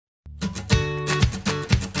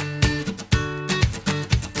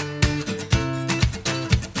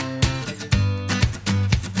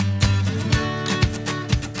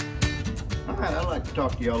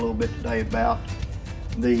talk to you a little bit today about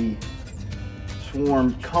the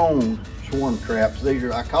swarm traps. These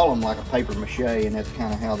are, I call them like a paper mache, and that's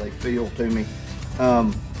kind of how they feel to me.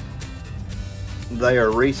 They are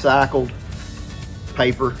recycled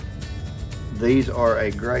paper. These are a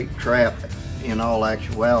great trap in all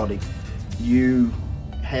actuality. You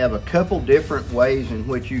have a couple different ways in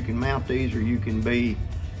which you can mount these, or you can be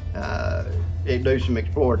do some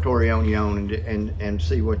exploratory on your own and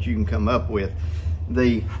see what you can come up with.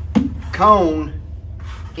 The cone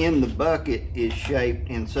in the bucket is shaped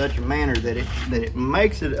in such a manner that it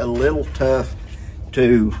makes it a little tough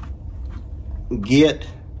to get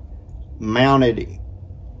mounted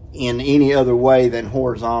in any other way than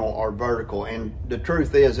horizontal or vertical. And the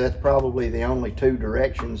truth is, that's probably the only two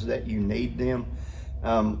directions that you need them.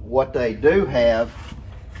 What they do have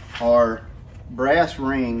are brass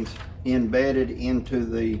rings embedded into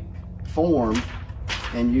the form,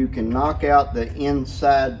 and you can knock out the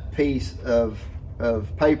inside piece of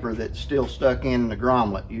paper that's still stuck in the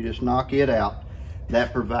grommet. You just knock it out.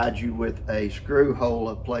 That provides you with a screw hole,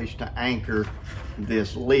 a place to anchor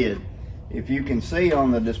this lid. If you can see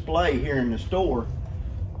on the display here in the store,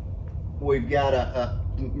 we've got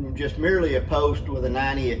just merely a post with a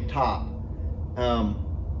 90 at top.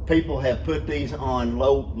 People have put these on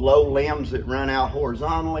low limbs that run out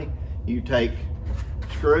horizontally. You take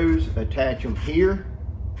screws, attach them here.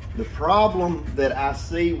 The problem that I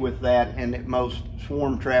see with that, and that most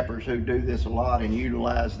swarm trappers who do this a lot and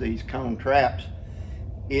utilize these cone traps,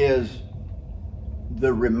 is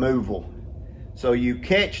the removal. So you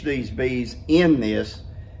catch these bees in this,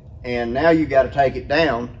 and now you got to take it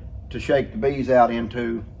down to shake the bees out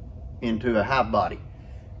into a hive body.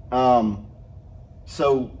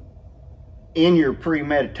 So in your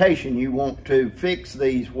premeditation, you want to fix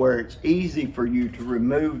these where it's easy for you to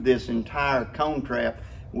remove this entire cone trap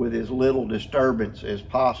with as little disturbance as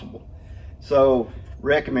possible. So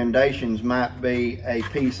recommendations might be a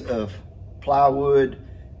piece of plywood,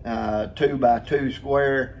 2x2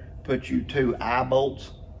 square. Put you 2 eye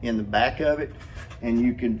bolts in the back of it, and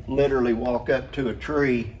you can literally walk up to a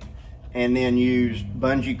tree and then use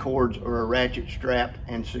bungee cords or a ratchet strap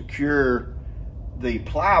and secure the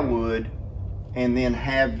plywood, and then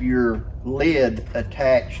have your lid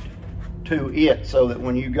attached to it, so that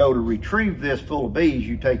when you go to retrieve this full of bees,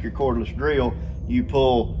 you take your cordless drill, you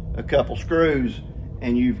pull a couple screws,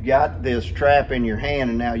 and you've got this trap in your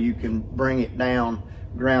hand, and now you can bring it down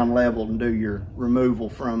ground level and do your removal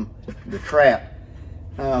from the trap.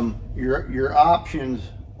 Your options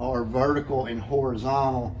are vertical and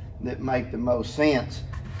horizontal that make the most sense.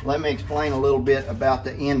 Let me explain a little bit about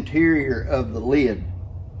the interior of the lid.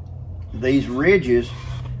 These ridges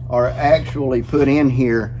are actually put in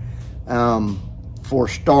here for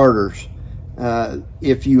starters.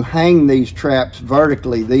 If you hang these traps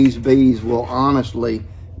vertically, these bees will honestly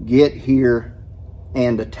get here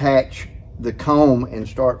and attach the comb and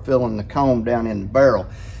start filling the comb down in the barrel.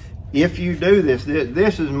 If you do this,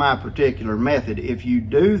 this is my particular method. If you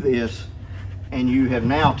do this and you have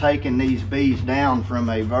now taken these bees down from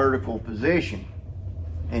a vertical position,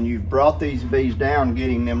 and you've brought these bees down,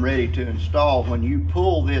 getting them ready to install, when you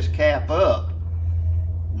pull this cap up,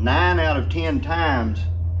 9 out of 10 times,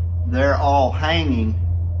 they're all hanging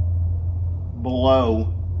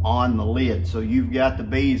below on the lid. So you've got the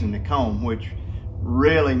bees in the comb, which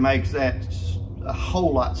really makes that a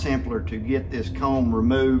whole lot simpler to get this comb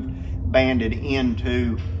removed, banded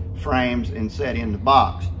into frames, and set in the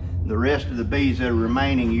box. The rest of the bees that are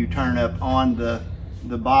remaining, you turn up on the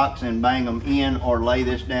box and bang them in, or lay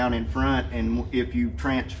this down in front, and if you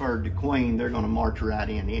transferred to queen, they're going to march right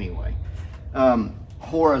in anyway.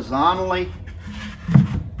 Horizontally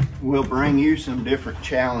will bring you some different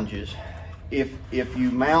challenges. If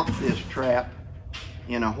you mount this trap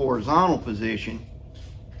in a horizontal position,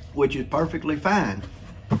 which is perfectly fine,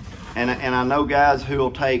 and I know guys who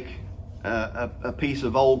will take a piece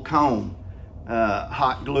of old comb,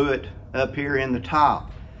 hot glue it up here in the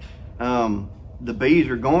top. The bees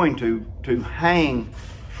are going to hang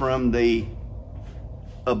from the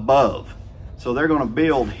above, so they're going to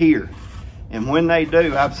build here. And when they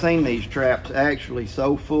do, I've seen these traps actually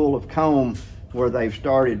so full of comb where they've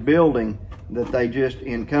started building that they just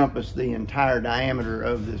encompass the entire diameter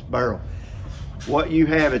of this barrel. What you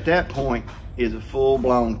have at that point is a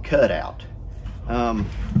full-blown cutout.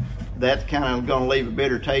 That's kind of going to leave a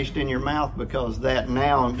bitter taste in your mouth, because that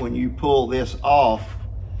now, when you pull this off,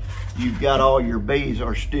 you've got all your bees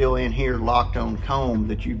are still in here locked on comb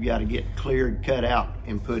that you've got to get cleared, cut out,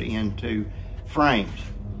 and put into frames.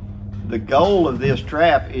 The goal of this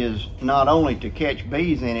trap is not only to catch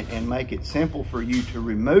bees in it and make it simple for you to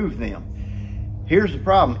remove them. Here's the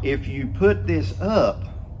problem. If you put this up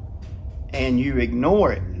and you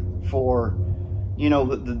ignore it for, you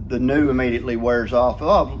know, the new immediately wears off.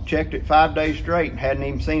 Oh, I've checked it 5 days straight and hadn't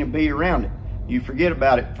even seen a bee around it. You forget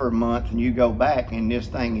about it for a month and you go back and this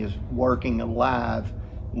thing is working alive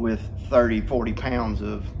with 30, 40 pounds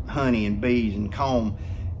of honey and bees and comb.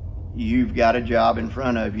 You've got a job in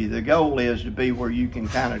front of you. The goal is to be where you can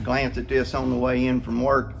kind of glance at this on the way in from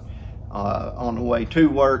work, on the way to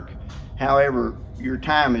work, however your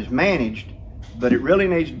time is managed, but it really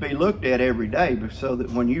needs to be looked at every day so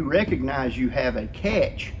that when you recognize you have a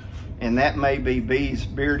catch, and that may be bees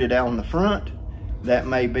bearded out on the front, that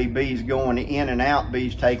may be bees going in and out,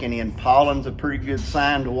 bees taking in pollen's a pretty good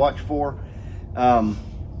sign to watch for.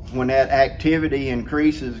 When that activity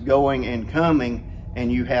increases going and coming,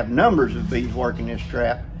 and you have numbers of bees working this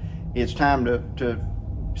trap, it's time to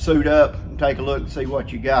suit up and take a look and see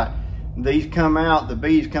what you got. These come out, the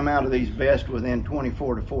bees come out of these best within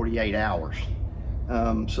 24 to 48 hours.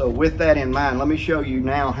 So with that in mind, let me show you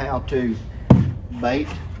now how to bait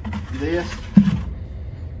this.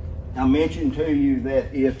 I mentioned to you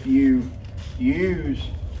that if you use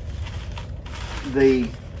the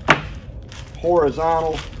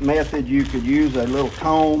horizontal method, you could use a little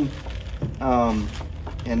comb,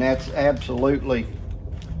 and that's absolutely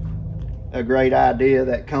a great idea.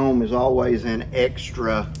 That comb is always an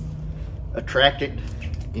extra attractant.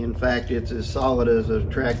 In fact, it's as solid as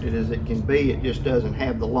attractant as it can be. It just doesn't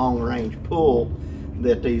have the long range pull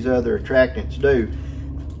that these other attractants do.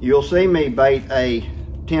 You'll see me bait a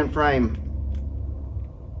 10 frame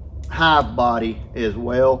hive body as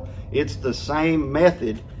well. It's the same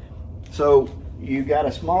method. So you've got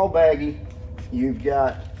a small baggie, you've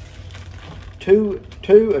got two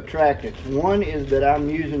attractants. One is that I'm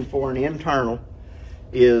using for an internal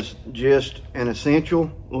is just an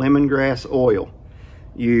essential lemongrass oil.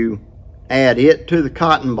 You add it to the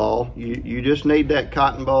cotton ball. You just need that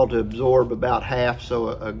cotton ball to absorb about half, so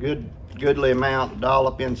a goodly amount,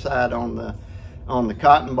 dollop inside on the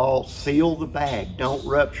cotton ball. Seal the bag, don't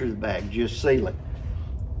rupture the bag, just seal it.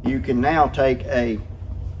 You can now take a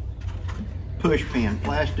push pin,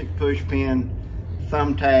 plastic push pin,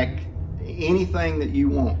 thumbtack, anything that you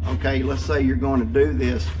want. Okay, let's say you're going to do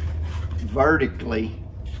this vertically.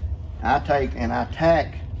 I take and I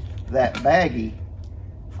tack that baggie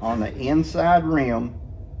on the inside rim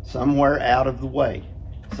somewhere out of the way.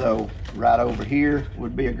 So right over here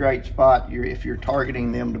would be a great spot if you're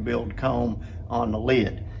targeting them to build comb on the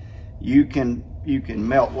lid. You can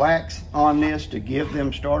melt wax on this to give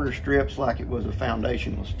them starter strips like it was a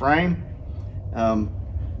foundationless frame.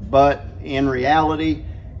 But in reality,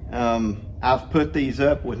 I've put these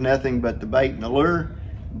up with nothing but the bait and the lure.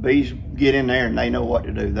 Bees get in there and they know what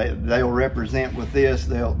to do. They'll represent with this,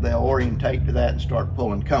 they'll orientate to that and start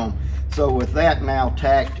pulling comb. So with that now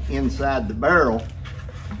tacked inside the barrel,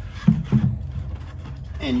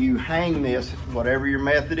 and you hang this, whatever your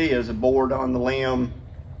method is, a board on the limb,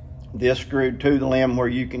 this screwed to the limb where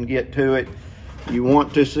you can get to it. You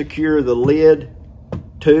want to secure the lid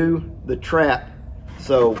to the trap.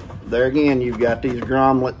 So there again, you've got these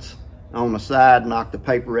grommets on the side, knock the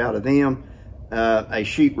paper out of them. A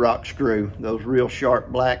sheetrock screw, those real sharp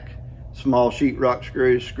black small sheetrock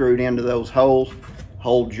screws screwed into those holes,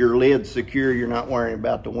 holds your lid secure. You're not worrying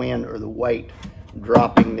about the wind or the weight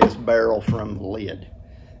dropping this barrel from the lid.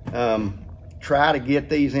 Try to get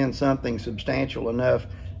these in something substantial enough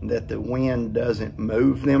that the wind doesn't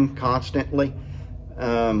move them constantly.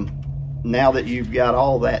 Now that you've got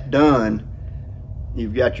all that done,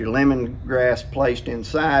 you've got your lemongrass placed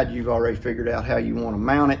inside, you've already figured out how you want to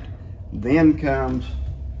mount it. Then comes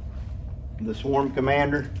the Swarm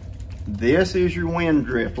Commander. This is your wind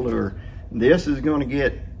drift lure. This is going to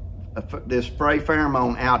get this spray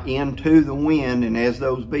pheromone out into the wind, and as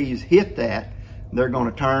those bees hit that, they're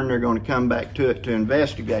going to turn, they're going to come back to it to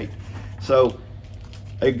investigate. So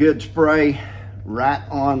a good spray right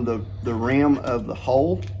on the rim of the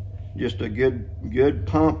hole, just a good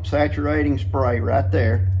pump saturating spray right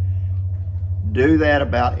there. Do that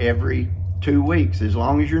about every 2 weeks. As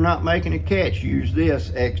long as you're not making a catch, use this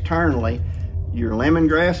externally. Your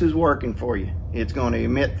lemongrass is working for you. It's going to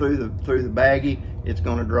emit through the baggie. It's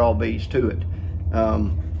going to draw bees to it.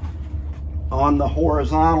 On the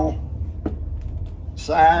horizontal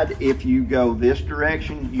side, if you go this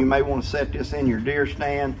direction, you may want to set this in your deer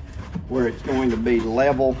stand where it's going to be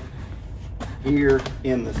level here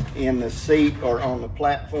in the seat or on the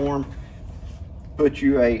platform. Put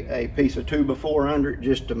you a piece of 2x4 under it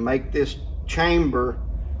just to make this chamber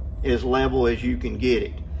as level as you can get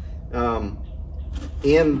it.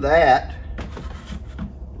 In that,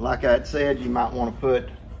 like I said, you might want to put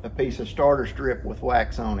a piece of starter strip with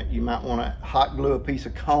wax on it. You might want to hot glue a piece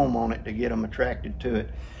of comb on it to get them attracted to it.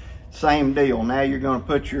 Same deal. Now you're going to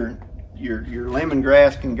put your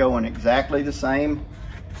lemongrass can go in exactly the same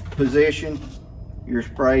position. Your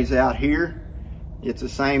spray's out here. It's the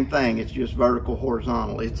same thing. It's just vertical,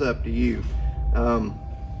 horizontal. It's up to you.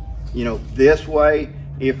 You know, this way,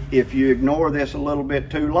 if you ignore this a little bit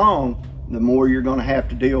too long, the more you're going to have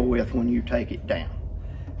to deal with when you take it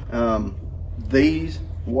down. These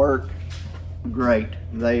work great.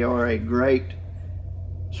 They are a great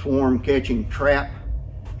swarm catching trap.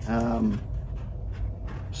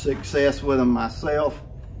 Success with them myself.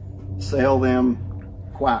 Sell them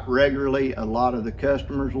quite regularly. A lot of the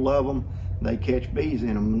customers love them. They catch bees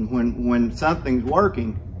in them. And when something's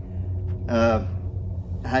working,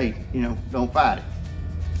 hey, you know, don't fight it.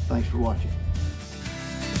 Thanks for watching.